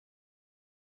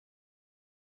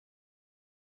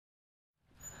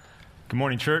Good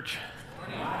morning, church.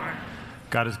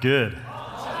 God is good.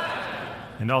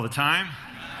 And all the time.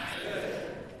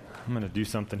 I'm going to do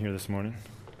something here this morning.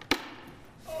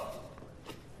 I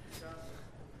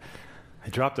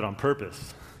dropped it on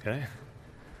purpose, okay?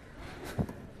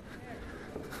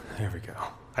 There we go.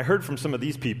 I heard from some of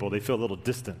these people, they feel a little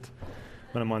distant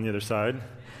when I'm on the other side.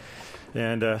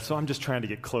 And so I'm just trying to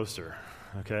get closer,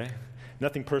 okay?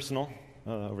 Nothing personal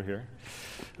over here.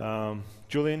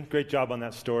 Julian, great job on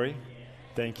that story.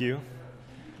 Thank you.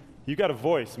 You got a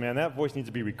voice, man. That voice needs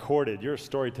to be recorded. You're a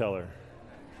storyteller.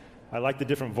 I like the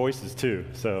different voices too,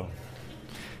 so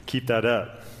keep that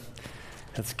up.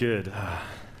 That's good.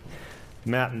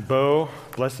 Matt and Bo,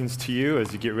 blessings to you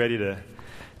as you get ready to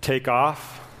take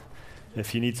off.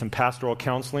 If you need some pastoral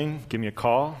counseling, give me a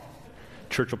call.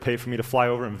 Church will pay for me to fly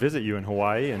over and visit you in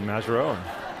Hawaii and Mazuroa.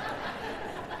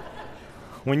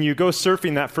 When you go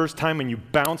surfing that first time and you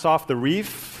bounce off the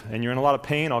reef and you're in a lot of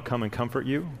pain, I'll come and comfort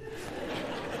you.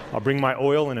 I'll bring my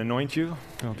oil and anoint you.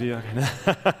 I'll be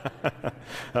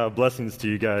blessings to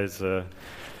you guys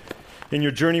in your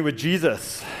journey with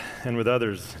Jesus and with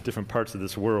others, different parts of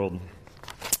this world.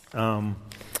 I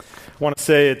want to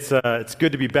say it's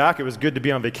good to be back. It was good to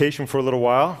be on vacation for a little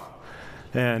while,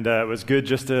 and it was good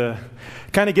just to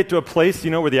kind of get to a place,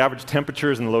 where the average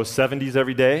temperature is in the low 70s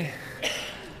every day.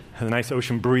 A nice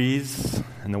ocean breeze,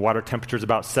 and the water temperature is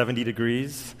about 70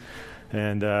 degrees.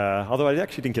 And although I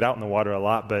actually didn't get out in the water a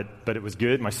lot, but it was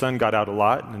good. My son got out a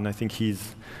lot, and I think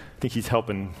he's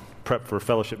helping prep for a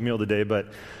fellowship meal today. But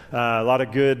a lot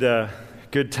of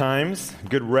good times,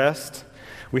 good rest.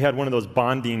 We had one of those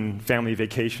bonding family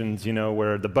vacations,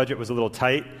 where the budget was a little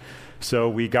tight. So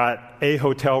we got a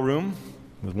hotel room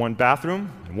with one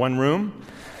bathroom and one room.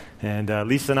 And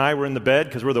Lisa and I were in the bed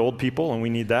because we're the old people and we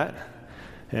need that.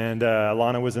 And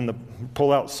Alana was in the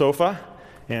pull-out sofa,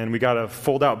 and we got a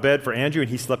fold-out bed for Andrew,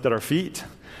 and he slept at our feet.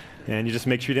 And you just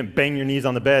make sure you didn't bang your knees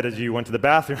on the bed as you went to the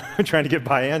bathroom trying to get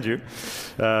by Andrew.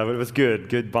 But it was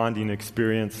good bonding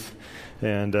experience.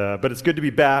 And but it's good to be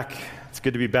back. It's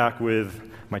good to be back with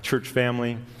my church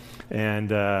family.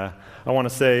 And I want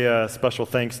to say special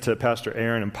thanks to Pastor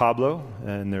Aaron and Pablo,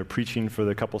 and their preaching for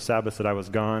the couple Sabbaths that I was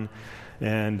gone.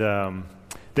 And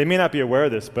they may not be aware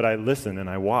of this, but I listen and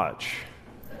I watch.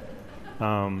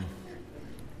 And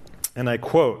I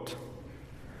quote,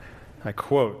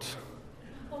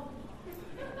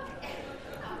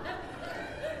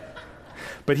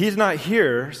 but he's not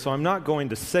here, so I'm not going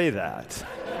to say that.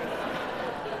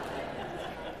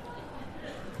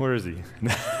 Where is he?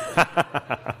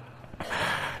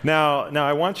 Now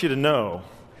I want you to know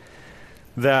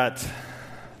that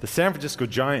the San Francisco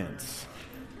Giants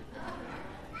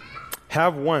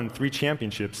have won 3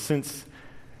 championships since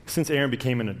Aaron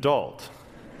became an adult,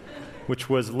 which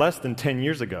was less than 10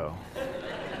 years ago.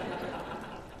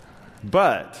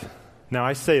 But now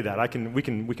I say that we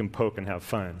can poke and have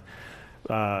fun.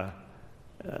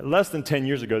 Less than 10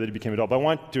 years ago that he became an adult. But I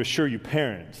want to assure you,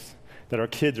 parents, that our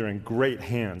kids are in great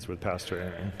hands with Pastor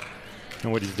Aaron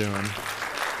and what he's doing.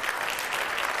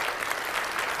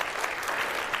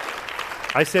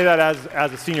 I say that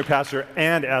as a senior pastor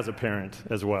and as a parent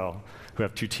as well, who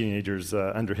have 2 teenagers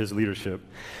under his leadership.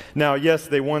 Now, yes,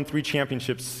 they won 3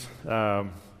 championships, but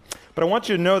I want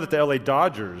you to know that the LA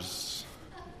Dodgers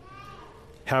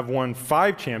have won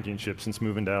 5 championships since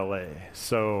moving to LA.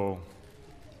 So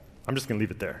I'm just going to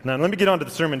leave it there. Now, let me get on to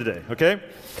the sermon today, okay?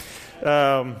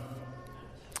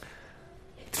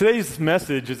 Today's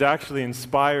message is actually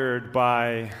inspired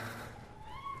by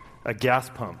a gas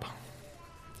pump.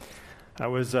 I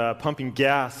was pumping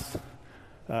gas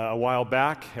a while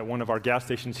back at one of our gas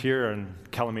stations here on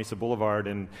Calamasa Boulevard.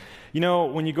 And,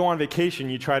 when you go on vacation,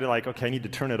 you try to okay, I need to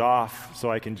turn it off so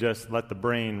I can just let the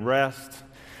brain rest.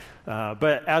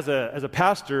 But as a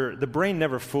pastor, the brain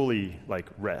never fully,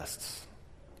 rests.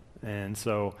 And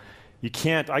so you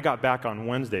can't, I got back on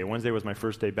Wednesday. Wednesday was my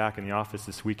first day back in the office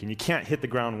this week. And you can't hit the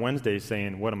ground Wednesday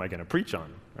saying, what am I going to preach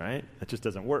on, right? That just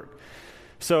doesn't work.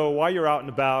 So while you're out and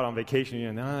about on vacation,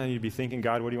 you'd be thinking,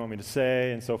 God, what do you want me to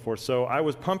say, and so forth. So I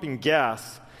was pumping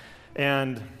gas,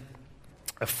 and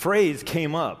a phrase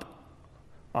came up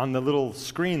on the little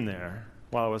screen there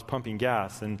while I was pumping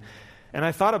gas. And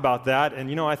I thought about that,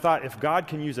 and, I thought if God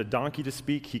can use a donkey to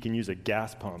speak, he can use a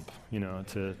gas pump,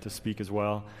 to speak as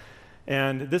well.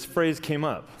 And this phrase came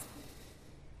up.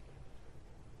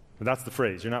 But that's the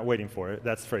phrase. You're not waiting for it.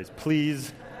 That's the phrase.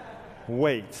 Please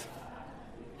wait.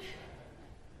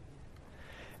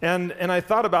 And I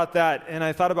thought about that, and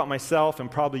I thought about myself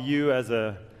and probably you as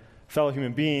a fellow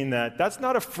human being, that's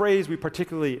not a phrase we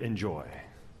particularly enjoy.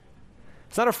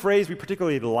 It's not a phrase we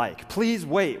particularly like. Please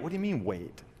wait. What do you mean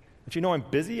wait? Don't you know I'm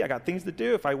busy? I got things to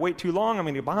do. If I wait too long, I'm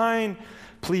going to get behind.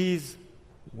 Please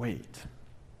wait.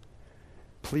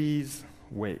 Please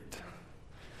wait.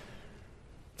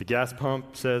 The gas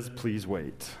pump says, please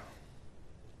wait.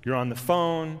 You're on the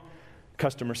phone,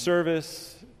 customer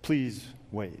service, please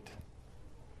wait.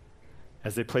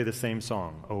 As they play the same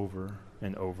song over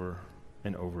and over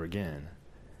and over again.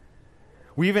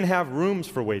 We even have rooms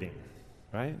for waiting,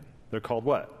 right? They're called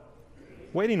what?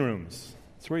 Waiting rooms.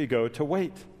 It's where you go to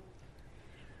wait.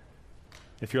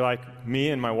 If you're like me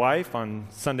and my wife on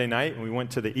Sunday night, and we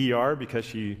went to the ER because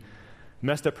she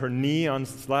messed up her knee on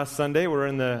last Sunday, we're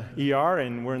in the ER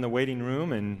and we're in the waiting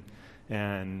room,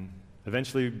 and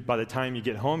eventually by the time you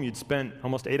get home, you'd spent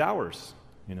almost 8 hours,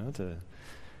 to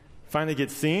finally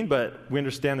get seen, but we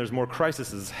understand there's more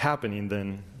crises happening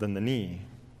than the knee.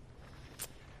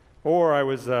 Or I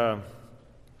was on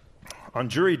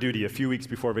jury duty a few weeks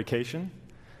before vacation,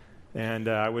 and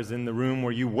I was in the room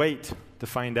where you wait to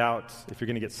find out if you're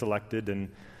going to get selected, and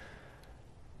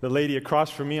the lady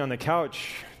across from me on the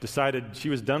couch decided she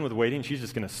was done with waiting, she's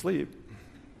just going to sleep.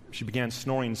 She began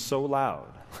snoring so loud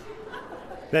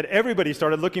that everybody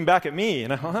started looking back at me,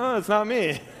 and I thought, it's not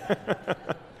me.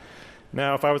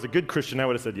 Now, if I was a good Christian, I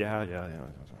would have said, yeah.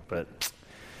 But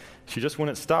she just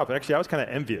wouldn't stop. Actually, I was kind of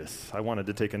envious. I wanted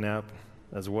to take a nap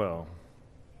as well.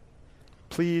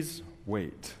 Please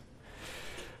wait.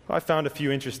 I found a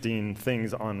few interesting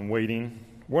things on waiting.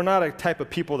 We're not a type of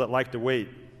people that like to wait.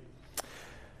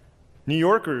 New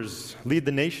Yorkers lead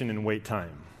the nation in wait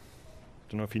time.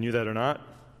 Don't know if you knew that or not.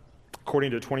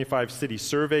 According to a 25-city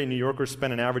survey, New Yorkers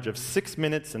spend an average of 6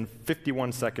 minutes and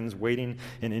 51 seconds waiting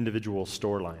in individual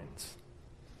store lines.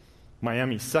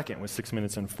 Miami's second with 6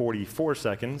 minutes and 44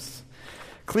 seconds.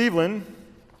 Cleveland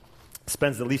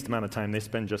spends the least amount of time. They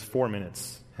spend just 4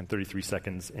 minutes and 33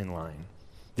 seconds in line.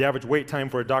 The average wait time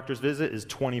for a doctor's visit is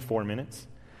 24 minutes.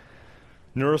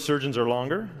 Neurosurgeons are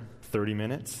longer, 30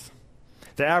 minutes.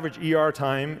 The average ER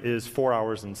time is 4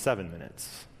 hours and 7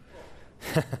 minutes.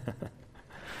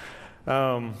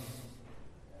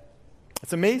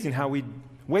 It's amazing how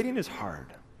waiting is hard.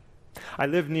 I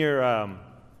live near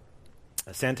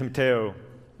Santa Mateo,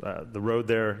 the road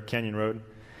there, Canyon Road,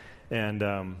 and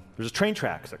there's train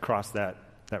tracks that cross that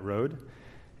road.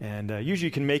 And usually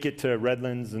you can make it to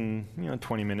Redlands in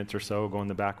 20 minutes or so, going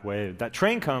the back way. If that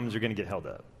train comes, you're going to get held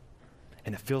up.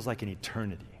 And it feels like an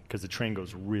eternity because the train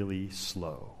goes really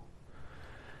slow.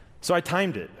 So I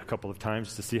timed it a couple of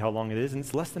times to see how long it is, and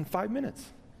it's less than 5 minutes.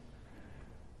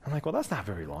 I'm like, well, that's not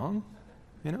very long.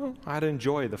 I had to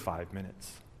enjoy the 5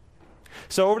 minutes.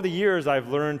 So over the years, I've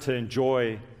learned to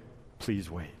enjoy please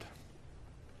wait.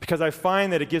 Because I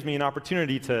find that it gives me an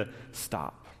opportunity to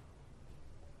stop,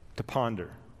 to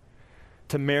ponder,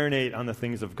 to marinate on the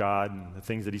things of God and the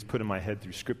things that He's put in my head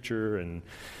through Scripture and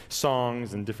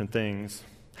songs and different things.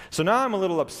 So now I'm a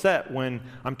little upset when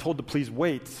I'm told to please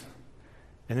wait,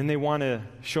 and then they want to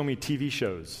show me TV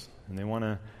shows, and they want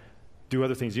to do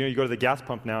other things. You go to the gas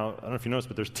pump now, I don't know if you noticed,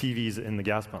 but there's TVs in the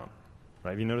gas pump,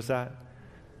 right? Have you noticed that?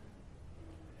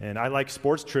 And I like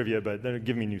sports trivia, but they're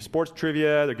giving me new sports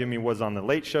trivia. They're giving me what's on the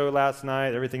Late Show last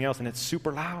night, everything else, and it's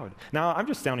super loud. Now, I'm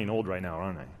just sounding old right now,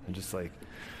 aren't I? I'm just like,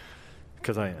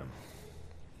 because I am.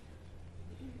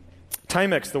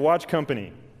 Timex, the watch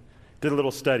company, did a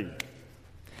little study.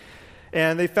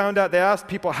 And they found out, they asked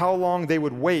people how long they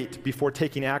would wait before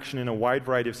taking action in a wide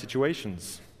variety of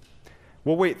situations.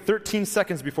 We'll wait 13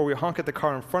 seconds before we honk at the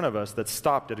car in front of us that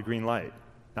stopped at a green light.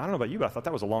 Now, I don't know about you, but I thought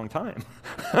that was a long time.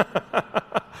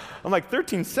 I'm like,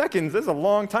 13 seconds? That's a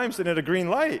long time sitting at a green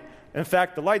light. In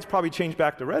fact, the lights probably changed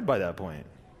back to red by that point.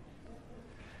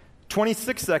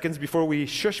 26 seconds before we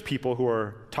shush people who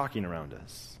are talking around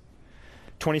us.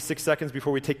 26 seconds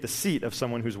before we take the seat of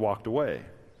someone who's walked away.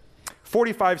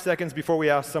 45 seconds before we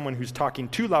ask someone who's talking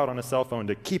too loud on a cell phone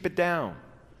to keep it down.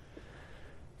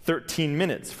 13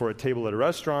 minutes for a table at a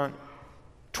restaurant.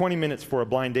 20 minutes for a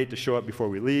blind date to show up before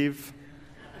we leave.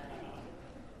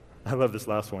 I love this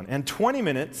last one. And 20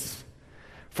 minutes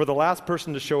for the last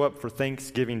person to show up for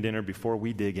Thanksgiving dinner before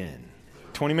we dig in.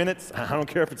 20 minutes? I don't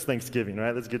care if it's Thanksgiving,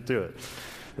 right? Let's get to it.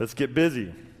 Let's get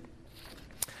busy.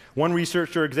 One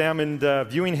researcher examined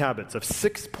viewing habits of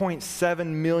 6.7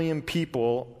 million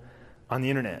people on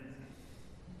the internet.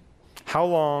 How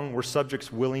long were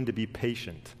subjects willing to be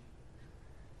patient?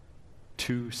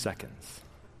 2 seconds.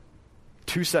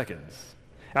 2 seconds.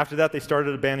 After that, they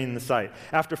started abandoning the site.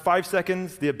 After 5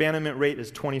 seconds, the abandonment rate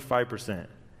is 25%.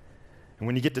 And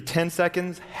when you get to 10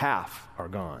 seconds, half are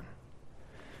gone.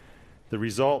 The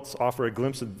results offer a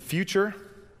glimpse of the future.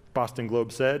 Boston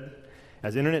Globe said,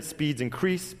 as internet speeds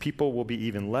increase, people will be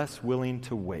even less willing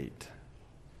to wait.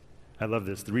 I love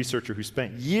this. The researcher who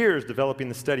spent years developing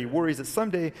the study worries that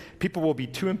someday people will be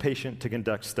too impatient to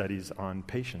conduct studies on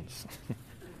patients.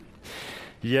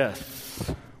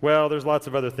 Yes. Well, there's lots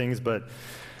of other things, but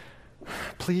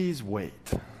please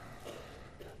wait.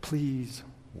 Please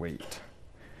wait.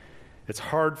 It's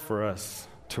hard for us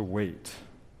to wait.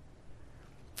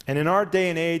 And in our day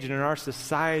and age and in our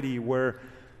society where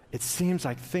it seems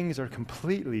like things are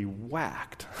completely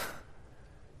whacked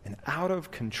and out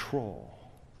of control,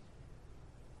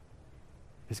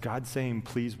 is God saying,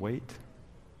 please wait?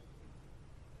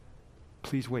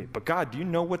 Please wait. But God, do you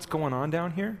know what's going on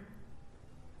down here?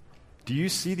 Do you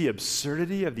see the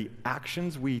absurdity of the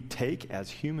actions we take as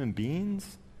human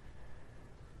beings?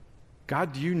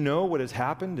 God, do you know what has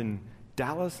happened in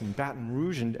Dallas and Baton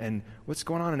Rouge and what's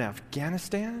going on in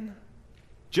Afghanistan?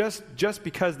 Just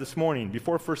because this morning,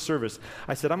 before first service,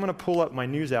 I said, I'm going to pull up my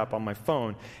news app on my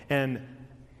phone, and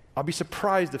I'll be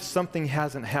surprised if something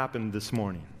hasn't happened this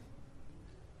morning.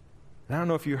 And I don't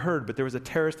know if you heard, but there was a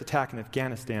terrorist attack in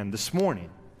Afghanistan this morning.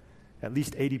 At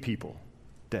least 80 people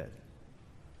dead.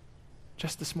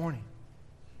 Just this morning.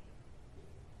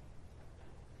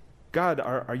 God,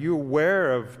 are you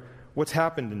aware of what's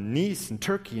happened in Nice and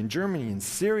Turkey and Germany and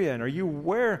Syria? And are you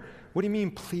aware? What do you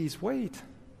mean, please wait?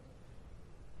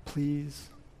 Please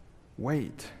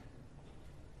wait.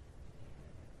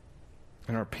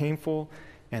 In our painful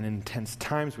and intense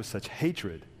times with such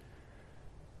hatred,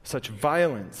 such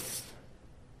violence,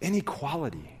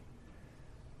 inequality,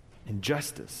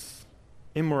 injustice,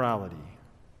 immorality,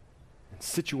 and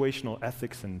situational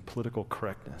ethics and political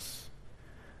correctness.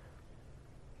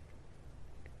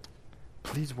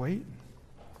 Please wait.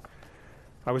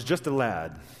 I was just a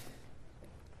lad,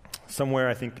 somewhere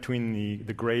I think between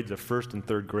the grades of first and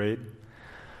third grade.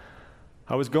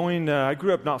 I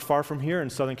grew up not far from here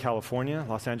in Southern California,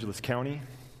 Los Angeles County.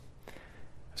 I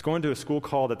was going to a school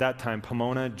called, at that time,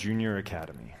 Pomona Junior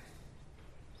Academy.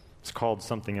 It's called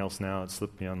something else now. It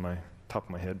slipped me on my top of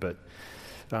my head, but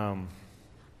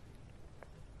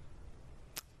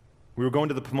we were going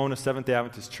to the Pomona Seventh-day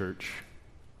Adventist Church.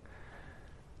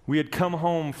 We had come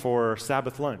home for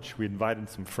Sabbath lunch. We invited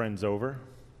some friends over.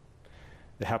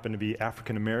 They happened to be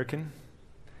African American.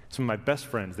 Some of my best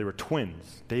friends, they were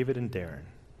twins, David and Darren.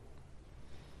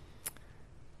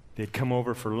 They'd come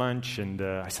over for lunch, and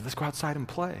I said, let's go outside and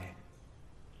play.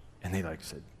 And they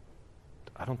said,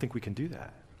 I don't think we can do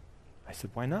that. I said,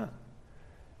 why not?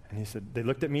 And they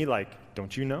looked at me like,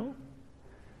 don't you know?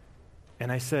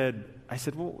 And I said,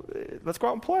 well, let's go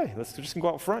out and play. Let's just go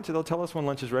out front. They'll tell us when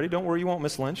lunch is ready. Don't worry, you won't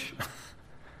miss lunch.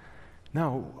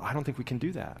 No, I don't think we can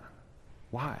do that.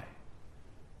 Why?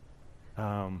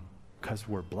 Because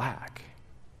we're black,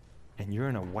 and you're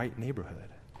in a white neighborhood.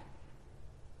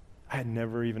 I had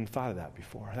never even thought of that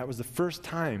before. That was the first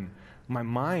time my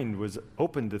mind was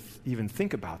open to even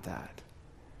think about that.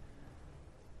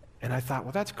 And I thought,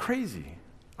 well, that's crazy.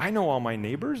 I know all my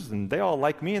neighbors, and they all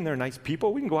like me, and they're nice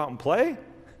people. We can go out and play.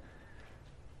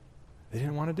 They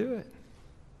didn't want to do it.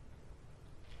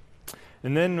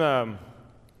 And then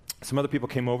some other people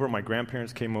came over. My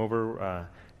grandparents came over,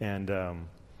 and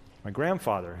my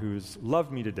grandfather, who's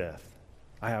loved me to death.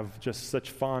 I have just such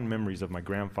fond memories of my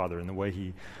grandfather and the way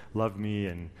he loved me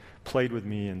and played with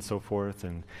me and so forth.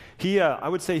 And he, I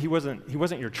would say he wasn't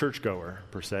your churchgoer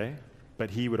per se,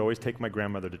 but he would always take my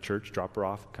grandmother to church, drop her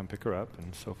off, come pick her up,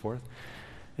 and so forth.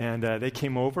 And they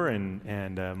came over,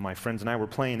 and my friends and I were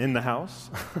playing in the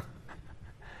house.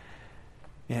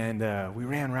 And we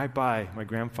ran right by my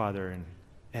grandfather,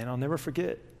 and I'll never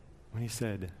forget when he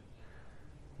said,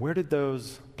 where did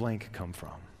those blank come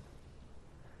from?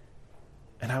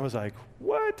 And I was like,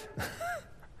 what?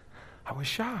 I was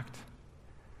shocked.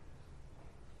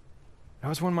 That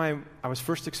was when I was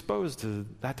first exposed to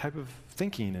that type of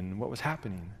thinking and what was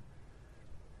happening.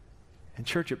 And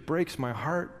church, it breaks my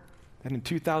heart that in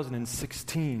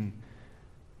 2016,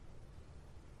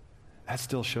 that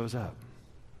still shows up.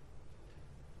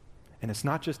 And it's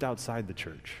not just outside the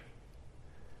church.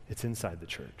 It's inside the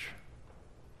church.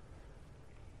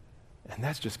 And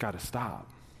that's just got to stop.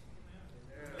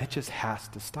 It just has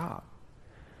to stop.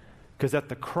 Because at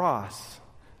the cross,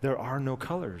 there are no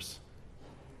colors.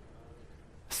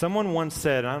 Someone once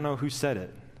said, I don't know who said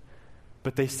it,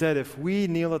 but they said if we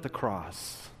kneel at the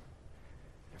cross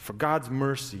for God's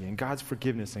mercy and God's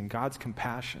forgiveness and God's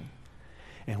compassion,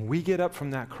 and we get up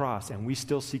from that cross and we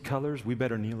still see colors, we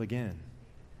better kneel again.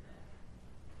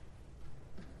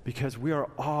 Because we are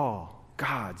all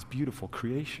God's beautiful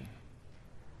creation.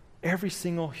 Every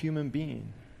single human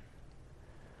being.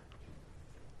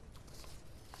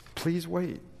 Please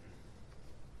wait.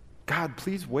 God,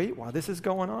 please wait while this is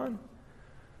going on.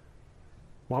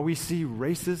 While we see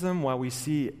racism, while we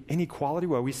see inequality,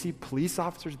 while we see police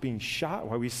officers being shot,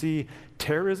 while we see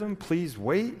terrorism, please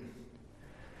wait.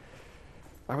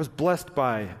 I was blessed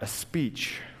by a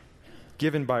speech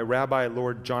given by Rabbi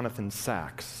Lord Jonathan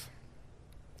Sacks.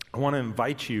 I want to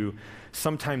invite you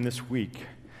sometime this week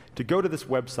to go to this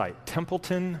website,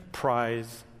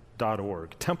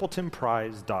 templetonprize.org,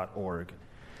 templetonprize.org.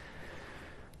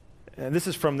 And this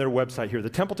is from their website here. The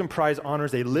Templeton Prize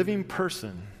honors a living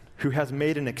person who has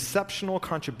made an exceptional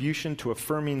contribution to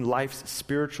affirming life's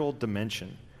spiritual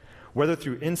dimension, whether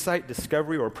through insight,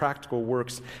 discovery, or practical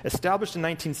works. Established in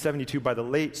 1972 by the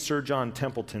late Sir John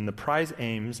Templeton, the prize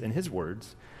aims, in his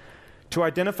words, to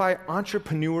identify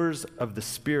entrepreneurs of the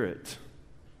spirit,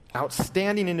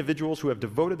 outstanding individuals who have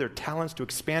devoted their talents to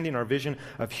expanding our vision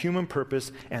of human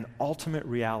purpose and ultimate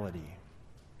reality.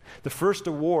 The first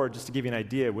award, just to give you an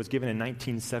idea, was given in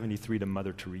 1973 to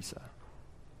Mother Teresa.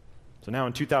 So now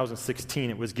in 2016,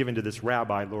 it was given to this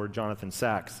rabbi, Lord Jonathan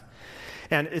Sacks.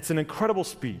 And it's an incredible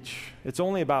speech. It's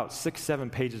only about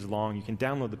 6-7 pages long. You can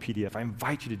download the PDF. I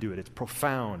invite you to do it. It's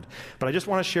profound. But I just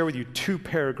want to share with you 2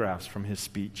 paragraphs from his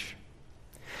speech.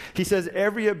 He says,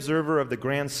 every observer of the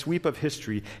grand sweep of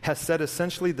history has said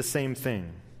essentially the same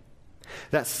thing,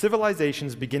 that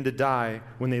civilizations begin to die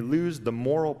when they lose the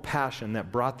moral passion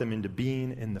that brought them into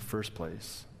being in the first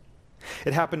place.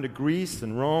 It happened to Greece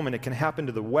and Rome, and it can happen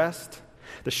to the West.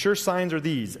 The sure signs are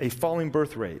these: a falling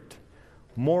birth rate,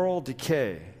 moral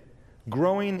decay,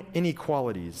 growing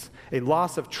inequalities, a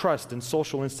loss of trust in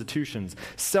social institutions,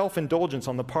 self-indulgence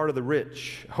on the part of the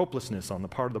rich, hopelessness on the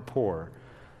part of the poor,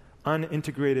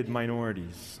 unintegrated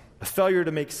minorities, a failure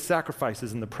to make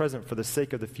sacrifices in the present for the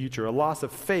sake of the future, a loss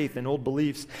of faith in old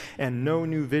beliefs, and no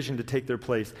new vision to take their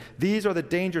place. These are the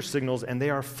danger signals, and they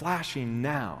are flashing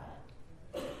now.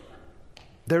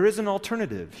 There is an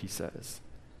alternative, he says.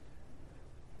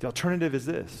 The alternative is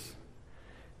this: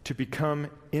 to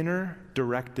become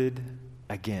inner-directed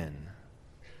again.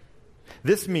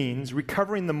 This means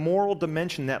recovering the moral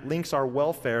dimension that links our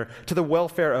welfare to the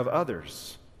welfare of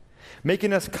others,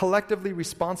 making us collectively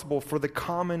responsible for the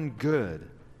common good.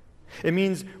 It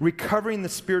means recovering the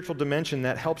spiritual dimension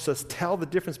that helps us tell the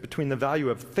difference between the value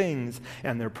of things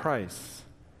and their price.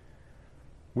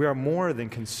 We are more than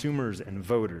consumers and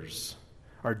voters.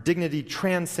 Our dignity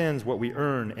transcends what we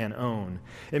earn and own.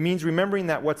 It means remembering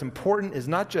that what's important is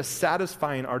not just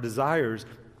satisfying our desires,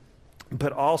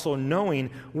 but also knowing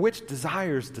which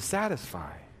desires to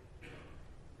satisfy.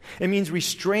 It means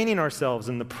restraining ourselves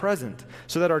in the present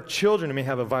so that our children may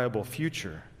have a viable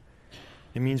future.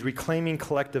 It means reclaiming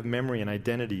collective memory and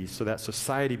identity so that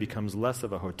society becomes less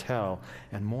of a hotel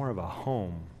and more of a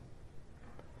home.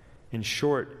 In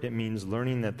short, it means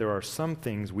learning that there are some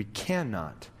things we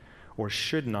cannot or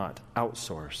should not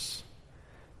outsource,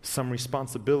 some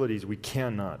responsibilities we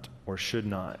cannot or should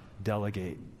not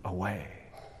delegate away.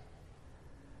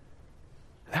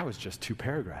 That was just 2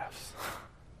 paragraphs.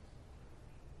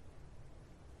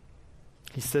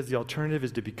 He says the alternative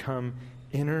is to become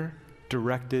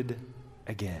inner-directed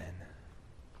again.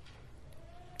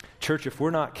 Church, if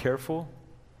we're not careful,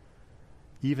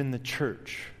 even the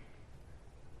church,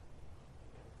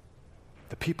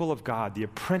 the people of God, the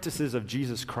apprentices of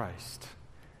Jesus Christ,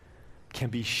 can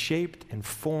be shaped and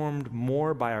formed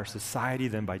more by our society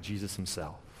than by Jesus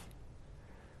himself.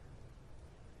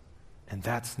 And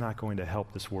that's not going to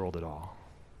help this world at all.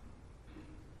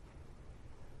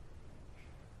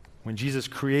 When Jesus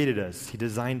created us, he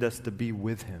designed us to be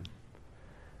with him.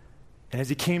 And as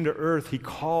he came to earth, he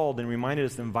called and reminded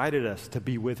us, invited us to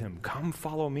be with him. Come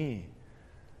follow me.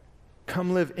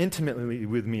 Come live intimately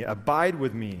with me. Abide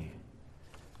with me.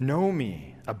 Know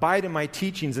me. Abide in my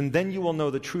teachings, and then you will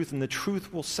know the truth, and the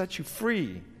truth will set you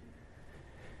free.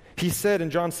 He said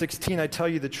in John 16, I tell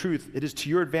you the truth, it is to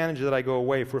your advantage that I go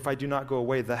away, for if I do not go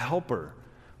away, the Helper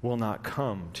will not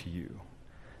come to you.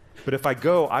 But if I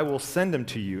go, I will send him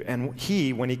to you, and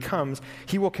he, when he comes,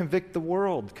 he will convict the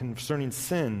world concerning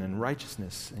sin and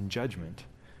righteousness and judgment.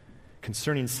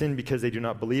 Concerning sin because they do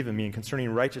not believe in me, and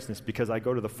concerning righteousness because I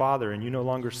go to the Father and you no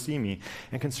longer see me,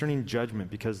 and concerning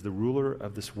judgment because the ruler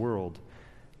of this world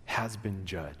has been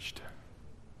judged.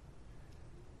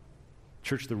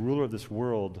 Church, the ruler of this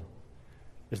world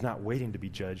is not waiting to be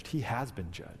judged. He has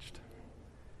been judged.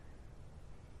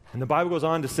 And the Bible goes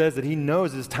on to say that he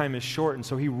knows his time is short, and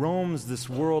so he roams this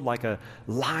world like a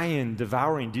lion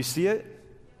devouring. Do you see it?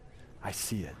 I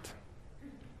see it.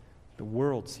 The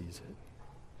world sees it.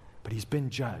 But he's been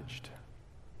judged.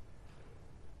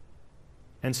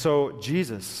 And so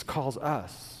Jesus calls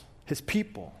us, his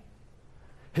people,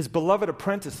 his beloved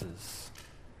apprentices,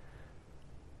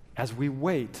 as we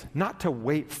wait, not to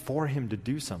wait for him to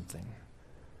do something,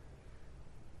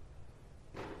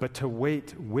 but to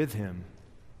wait with him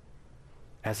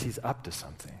as he's up to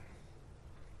something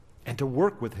and to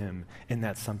work with him in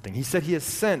that something. He said he has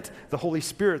sent the Holy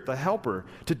Spirit, the helper,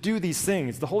 to do these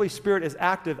things. The Holy Spirit is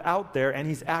active out there and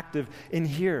he's active in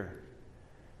here.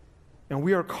 And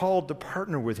we are called to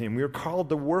partner with him. We are called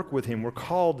to work with him. We're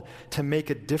called to make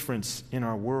a difference in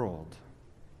our world.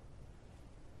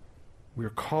 We are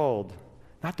called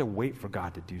not to wait for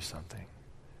God to do something,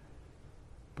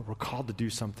 but we're called to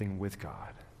do something with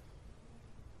God.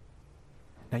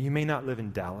 Now, you may not live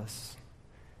in Dallas.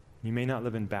 You may not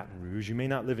live in Baton Rouge. You may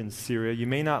not live in Syria. You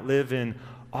may not live in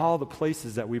all the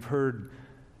places that we've heard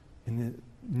in the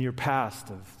near past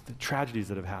of the tragedies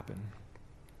that have happened.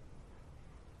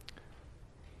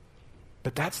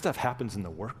 But that stuff happens in the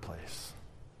workplace.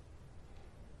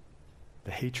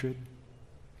 The hatred,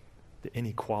 the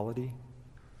inequality,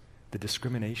 the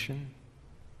discrimination,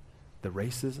 the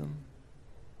racism.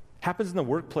 Happens in the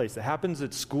workplace. It happens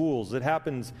at schools. It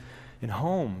happens in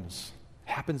homes. It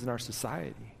happens in our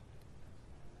society.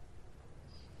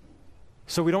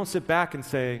 So we don't sit back and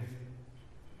say,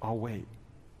 I'll wait.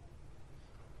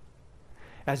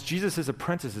 As Jesus'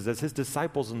 apprentices, as his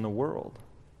disciples in the world,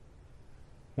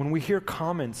 when we hear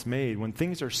comments made, when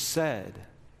things are said,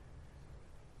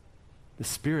 the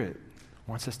Spirit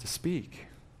wants us to speak.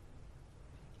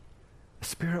 The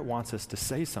Spirit wants us to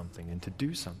say something and to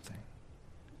do something.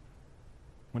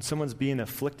 When someone's being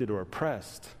afflicted or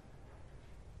oppressed,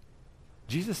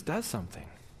 Jesus does something.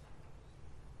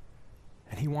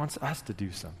 And he wants us to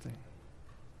do something.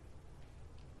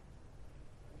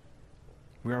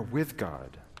 We are with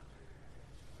God,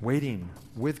 waiting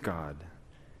with God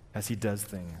as he does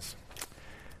things.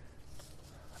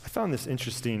 I found this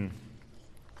interesting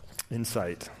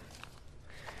insight.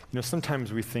 You know,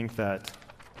 sometimes we think that,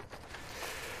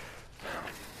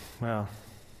 well,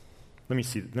 let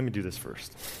me do this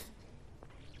first.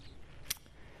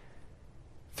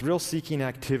 Thrill-seeking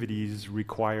activities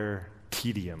require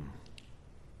tedium.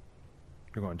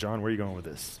 You're going, John, where are you going with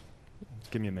this?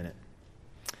 Give me a minute.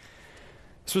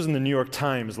 This was in the New York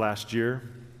Times last year.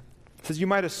 It says, you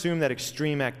might assume that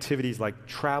extreme activities like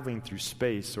traveling through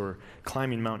space or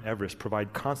climbing Mount Everest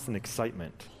provide constant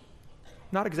excitement.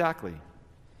 Not exactly.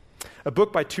 A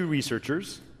book by two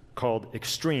researchers called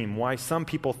Extreme: Why Some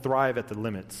People Thrive at the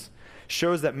Limits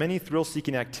shows that many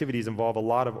thrill-seeking activities involve a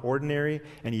lot of ordinary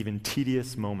and even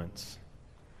tedious moments.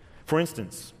 For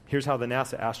instance, here's how the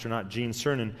NASA astronaut Gene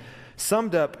Cernan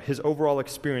summed up his overall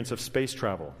experience of space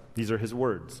travel. These are his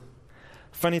words.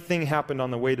 Funny thing happened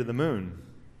on the way to the moon.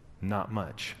 Not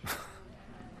much.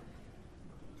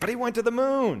 But he went to the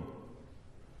moon.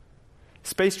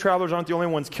 Space travelers aren't the only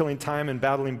ones killing time and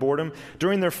battling boredom.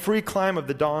 During their free climb of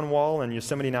the Dawn Wall in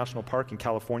Yosemite National Park in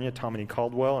California, Tommy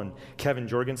Caldwell and Kevin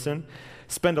Jorgensen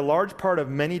spend a large part of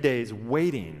many days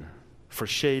waiting for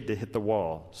shade to hit the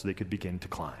wall so they could begin to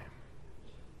climb.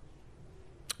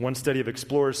 One study of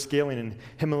explorers scaling an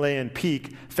Himalayan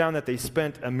peak found that they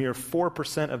spent a mere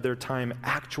 4% of their time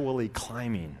actually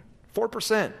climbing.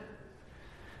 4%.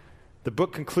 The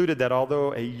book concluded that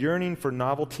although a yearning for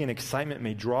novelty and excitement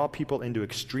may draw people into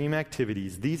extreme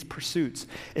activities, these pursuits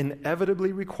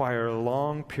inevitably require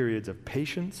long periods of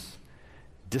patience,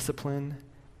 discipline,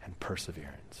 and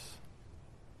perseverance.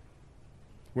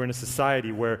 We're in a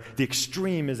society where the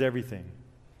extreme is everything.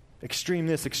 Extreme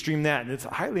this, extreme that, and it's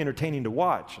highly entertaining to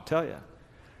watch, I tell you.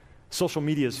 Social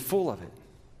media is full of it.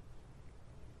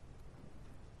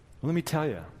 Well, let me tell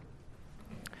you,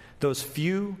 those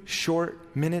few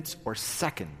short minutes or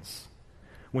seconds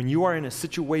when you are in a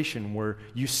situation where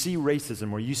you see racism,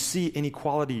 where you see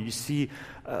inequality, you see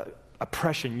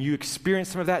oppression, you experience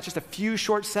some of that, just a few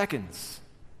short seconds.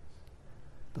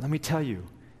 But let me tell you,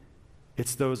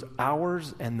 it's those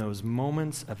hours and those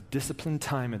moments of disciplined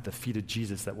time at the feet of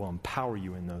Jesus that will empower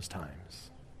you in those times.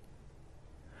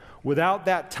 Without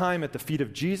that time at the feet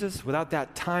of Jesus, without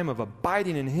that time of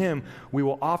abiding in him, we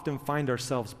will often find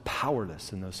ourselves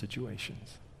powerless in those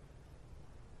situations.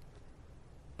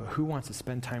 But who wants to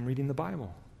spend time reading the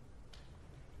Bible?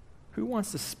 Who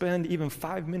wants to spend even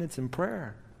 5 minutes in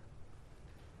prayer?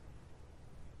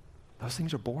 Those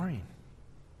things are boring.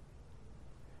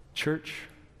 Church,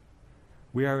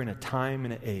 we are in a time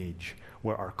and an age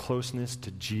where our closeness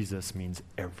to Jesus means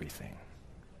everything.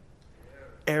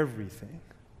 Everything.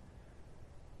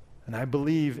 And I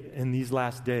believe in these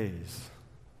last days,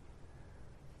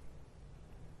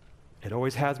 it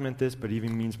always has meant this, but it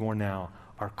even means more now.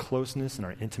 Our closeness and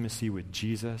our intimacy with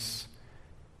Jesus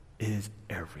is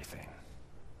everything.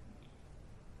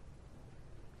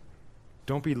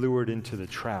 Don't be lured into the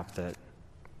trap that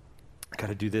I got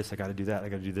to do this, I got to do that, I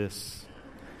got to do this.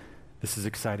 This is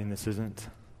exciting, this isn't.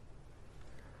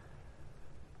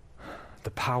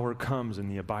 The power comes in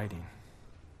the abiding.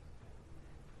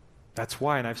 That's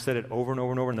why, and I've said it over and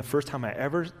over and over, and the first time I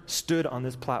ever stood on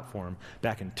this platform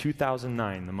back in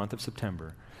 2009, the month of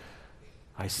September,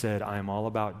 I said, I am all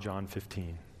about John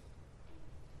 15.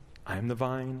 I am the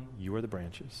vine, you are the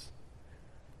branches.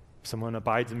 If someone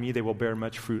abides in me, they will bear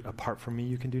much fruit. Apart from me,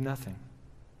 you can do nothing.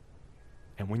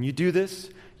 And when you do this,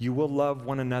 you will love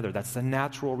one another. That's the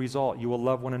natural result. You will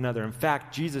love one another. In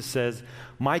fact, Jesus says,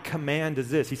 my command is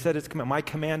this. He said his command. My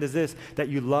command is this, that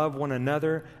you love one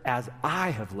another as I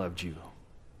have loved you.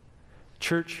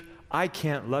 Church, I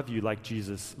can't love you like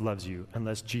Jesus loves you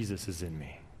unless Jesus is in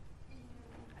me.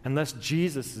 Unless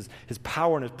Jesus, his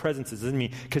power and his presence is in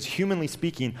me. Because humanly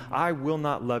speaking, I will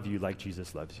not love you like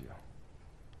Jesus loves you.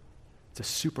 It's a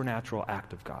supernatural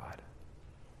act of God.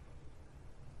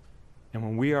 And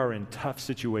when we are in tough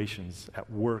situations at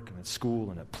work and at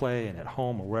school and at play and at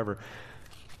home or wherever,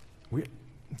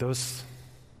 those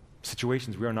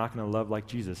situations we are not going to love like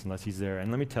Jesus unless he's there. And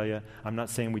let me tell you, I'm not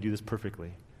saying we do this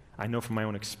perfectly. I know from my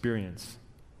own experience,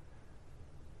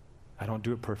 I don't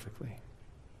do it perfectly.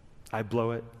 I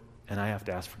blow it, and I have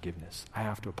to ask forgiveness. I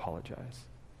have to apologize.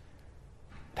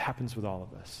 It happens with all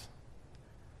of us,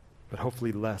 but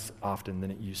hopefully less often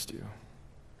than it used to.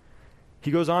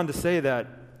 He goes on to say that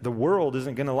the world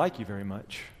isn't going to like you very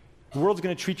much. The world's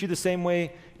going to treat you the same way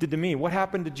it did to me. What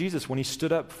happened to Jesus when he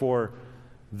stood up for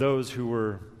those who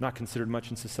were not considered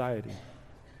much in society?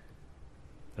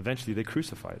 Eventually, they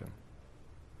crucified him.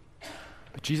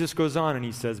 But Jesus goes on and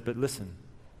he says, but listen,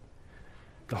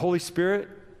 the Holy Spirit,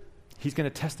 he's going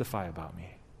to testify about me.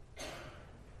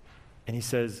 And he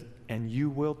says, and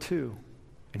you will too.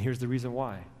 And here's the reason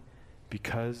why.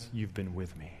 Because you've been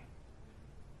with me.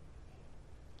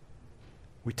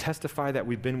 We testify that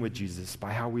we've been with Jesus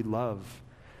by how we love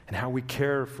and how we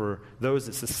care for those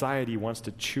that society wants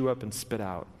to chew up and spit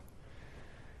out.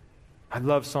 I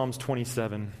love Psalms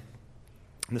 27.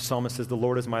 And the psalmist says, the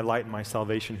Lord is my light and my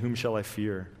salvation. Whom shall I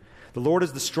fear? The Lord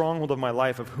is the stronghold of my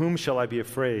life. Of whom shall I be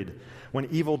afraid? When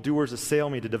evildoers assail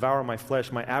me to devour my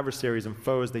flesh, my adversaries and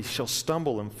foes, they shall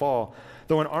stumble and fall.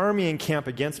 Though an army encamp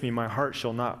against me, my heart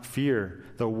shall not fear.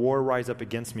 Though war rise up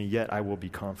against me, yet I will be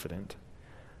confident.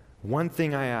 One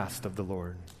thing I asked of the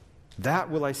Lord, that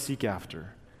will I seek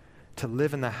after, to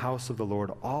live in the house of the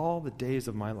Lord all the days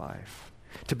of my life,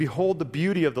 to behold the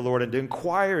beauty of the Lord and to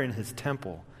inquire in his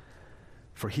temple.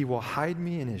 For he will hide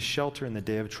me in his shelter in the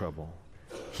day of trouble.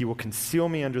 He will conceal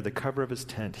me under the cover of his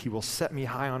tent. He will set me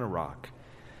high on a rock.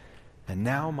 And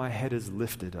now my head is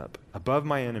lifted up above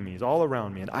my enemies all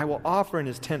around me, and I will offer in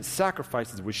his tent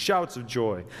sacrifices with shouts of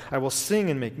joy. I will sing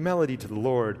and make melody to the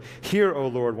Lord. Hear, O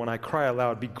Lord, when I cry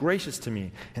aloud. Be gracious to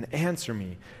me and answer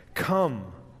me.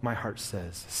 Come, my heart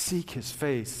says, seek his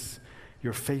face.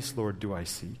 Your face, Lord, do I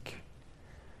seek.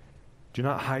 Do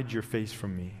not hide your face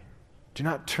from me. Do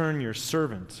not turn your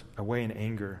servant away in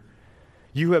anger.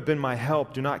 You have been my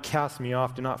help. Do not cast me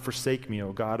off. Do not forsake me,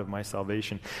 O God of my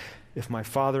salvation. If my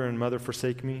father and mother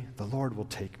forsake me, the Lord will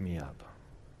take me up.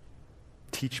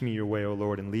 Teach me your way, O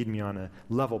Lord, and lead me on a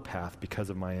level path because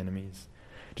of my enemies.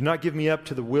 Do not give me up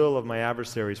to the will of my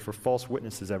adversaries, for false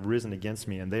witnesses have risen against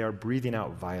me, and they are breathing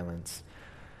out violence.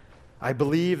 I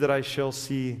believe that I shall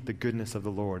see the goodness of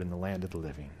the Lord in the land of the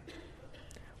living.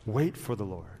 Wait for the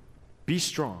Lord. Be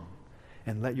strong,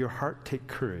 and let your heart take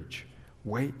courage.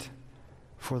 Wait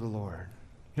for the Lord.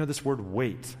 You know, this word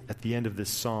wait at the end of this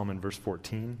psalm in verse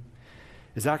 14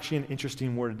 is actually an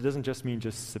interesting word. It doesn't just mean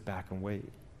just sit back and wait.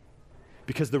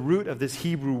 Because the root of this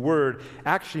Hebrew word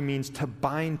actually means to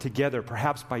bind together,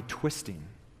 perhaps by twisting.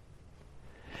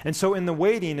 And so in the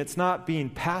waiting, it's not being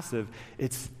passive,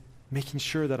 it's making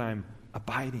sure that I'm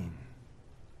abiding,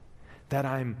 that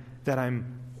I'm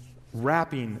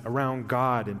wrapping around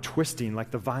God and twisting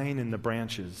like the vine and the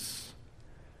branches.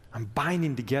 I'm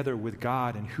binding together with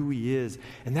God and who he is,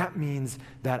 and that means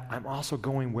that I'm also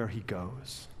going where he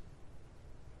goes.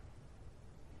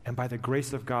 And by the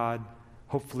grace of God,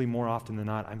 hopefully more often than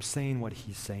not, I'm saying what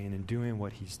he's saying and doing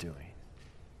what he's doing.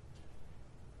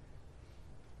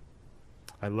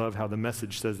 I love how the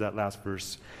Message says that last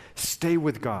verse. Stay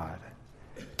with God.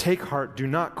 Take heart. Do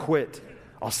not quit.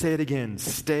 I'll say it again.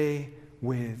 Stay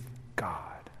with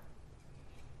God.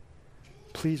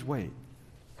 Please wait.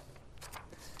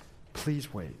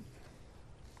 Please wait.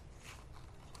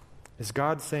 Is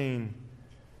God saying,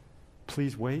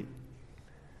 please wait,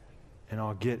 and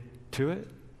I'll get to it?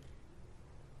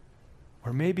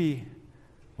 Or maybe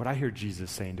what I hear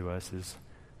Jesus saying to us is,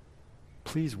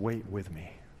 please wait with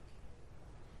me.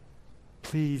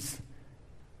 Please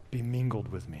be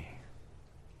mingled with me,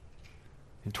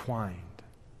 entwined,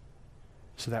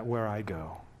 so that where I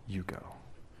go, you go.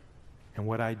 And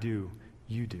what I do,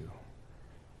 you do.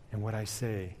 And what I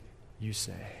say, you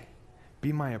say.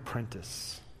 Be my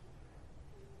apprentice.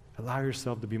 Allow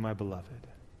yourself to be my beloved.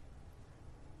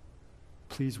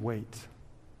 Please wait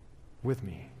with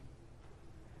me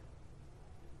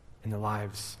in the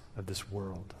lives of this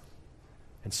world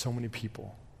and so many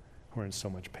people who are in so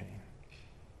much pain.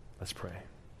 Let's pray.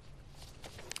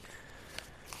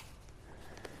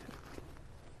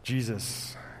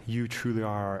 Jesus, you truly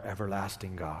are our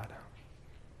everlasting God.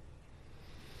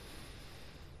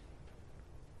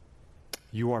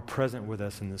 You are present with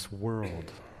us in this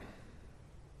world.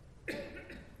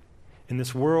 In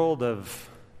this world of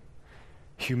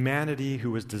humanity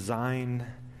who was designed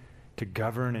to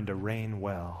govern and to reign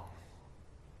well.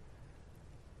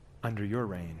 Under your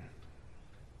reign,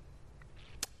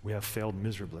 we have failed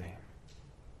miserably.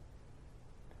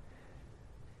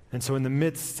 And so in the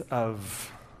midst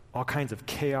of all kinds of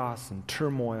chaos and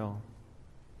turmoil,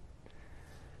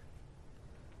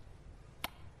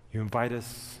 you invite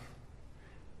us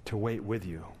to wait with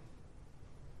you,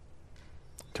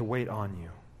 to wait on you,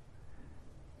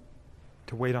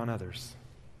 to wait on others.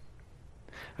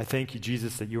 I thank you,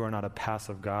 Jesus, that you are not a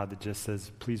passive God that just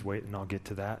says, please wait and I'll get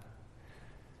to that.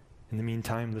 In the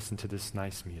meantime, listen to this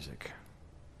nice music.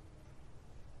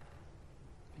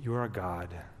 You are a God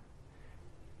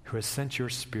who has sent your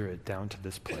Spirit down to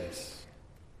this place.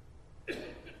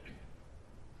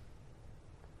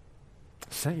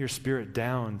 Sent your Spirit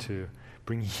down to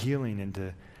bring healing and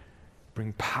to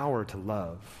bring power to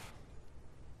love,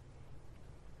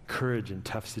 courage in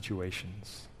tough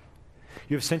situations.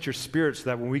 You have sent your Spirit so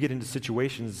that when we get into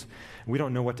situations and we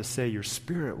don't know what to say, your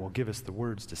Spirit will give us the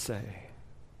words to say,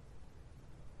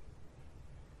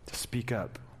 to speak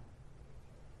up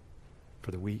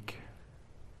for the weak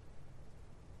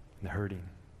and the hurting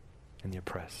and the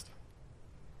oppressed.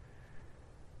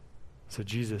 So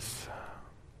Jesus,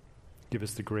 give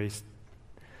us the grace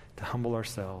to humble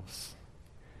ourselves,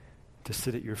 to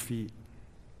sit at your feet,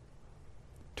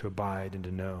 to abide and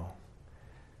to know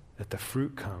that the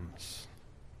fruit comes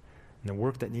and the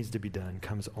work that needs to be done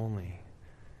comes only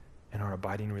in our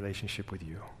abiding relationship with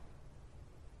you.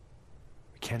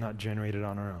 We cannot generate it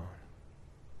on our own.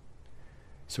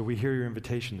 So we hear your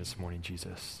invitation this morning,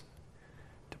 Jesus,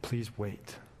 to please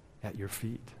wait at your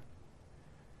feet,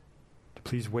 to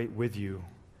please wait with you,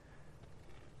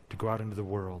 to go out into the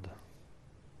world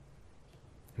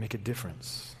and make a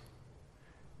difference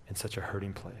in such a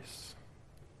hurting place.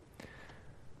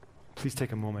 Please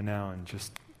take a moment now and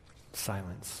just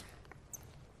silence,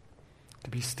 to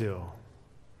be still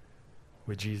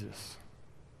with Jesus.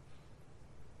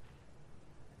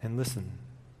 And listen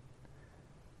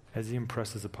as he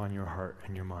impresses upon your heart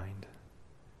and your mind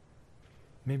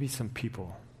maybe some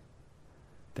people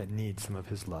that need some of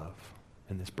his love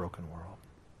in this broken world.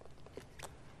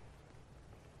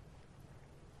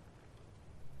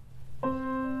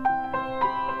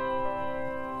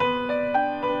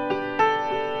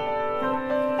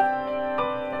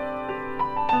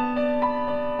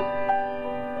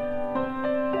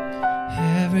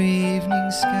 Every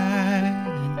evening sky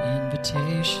an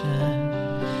invitation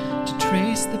to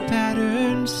trace the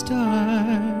patterned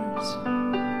stars,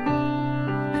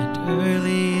 and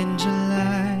early in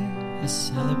July a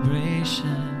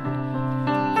celebration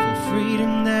for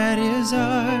freedom that is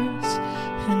ours.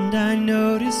 And I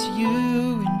notice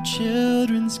you in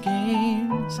children's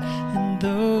games and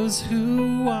those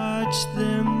who watch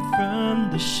them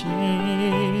from the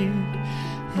shade.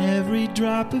 Every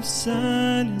drop of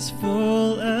sun is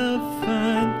full of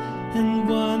fun and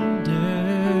wonder.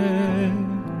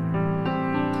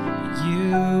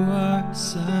 You are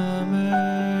summer.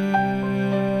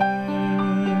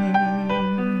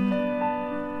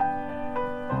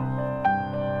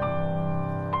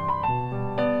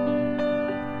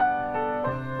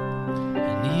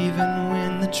 And even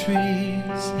when the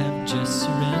trees have just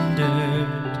surrendered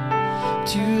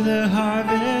to the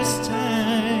harvest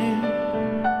time,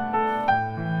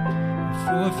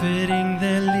 forfeiting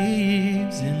their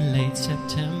leaves in late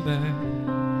September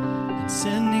and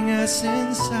sending us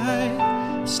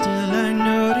inside, still I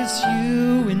notice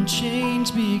you when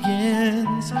change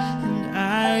begins, and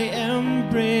I am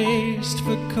braced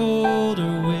for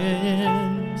colder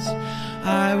winds.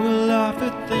 I will offer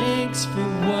thanks for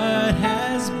what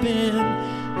has been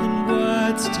and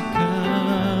what's to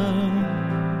come.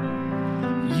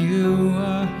 You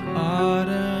are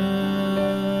autumn.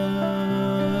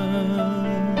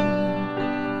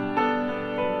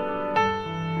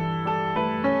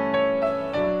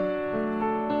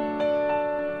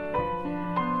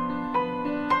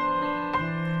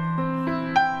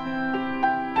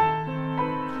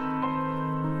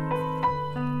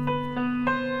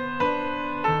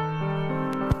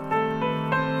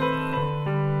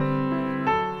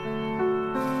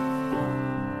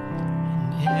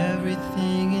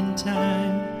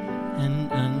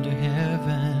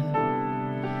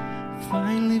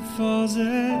 falls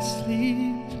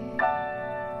asleep,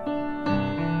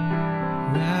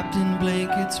 wrapped in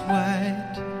blankets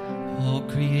white, all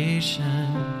creation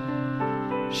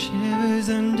shivers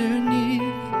underneath,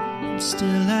 and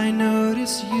still I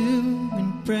notice you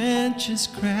when branches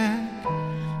crack,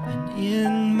 and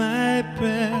in my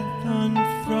breath on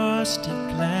frosted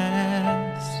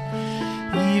glass.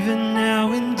 Even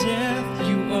now in death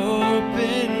you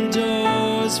open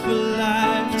doors for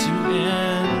life to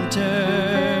enter.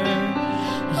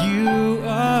 You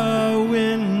are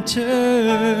winter,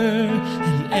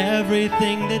 and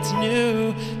everything that's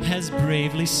new has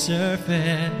bravely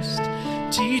surfaced,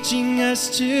 teaching us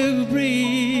to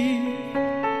breathe.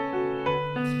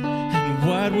 And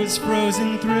what was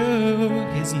frozen through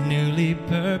is newly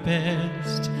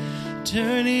purposed,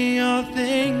 turning all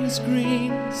things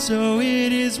green. So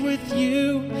it is with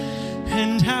you,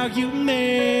 and how you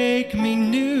make me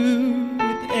new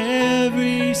with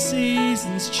every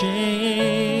season's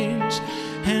change.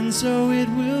 And so it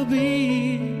will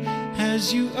be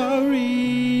as you are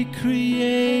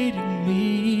recreating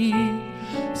me.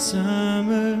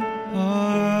 Summer,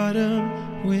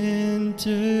 autumn,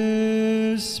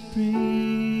 winter, spring.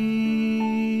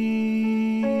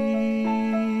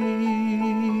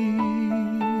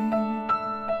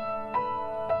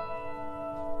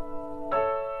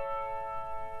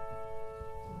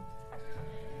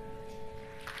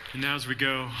 And now as we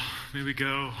go, may we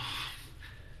go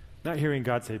not hearing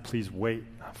God say, please wait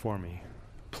for me.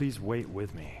 Please wait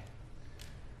with me.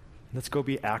 Let's go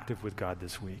be active with God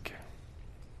this week,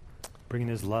 bringing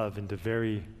his love into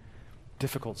very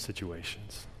difficult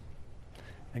situations.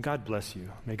 And God bless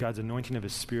you. May God's anointing of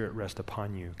his Spirit rest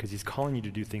upon you, because he's calling you to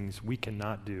do things we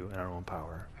cannot do in our own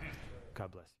power.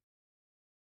 God bless you.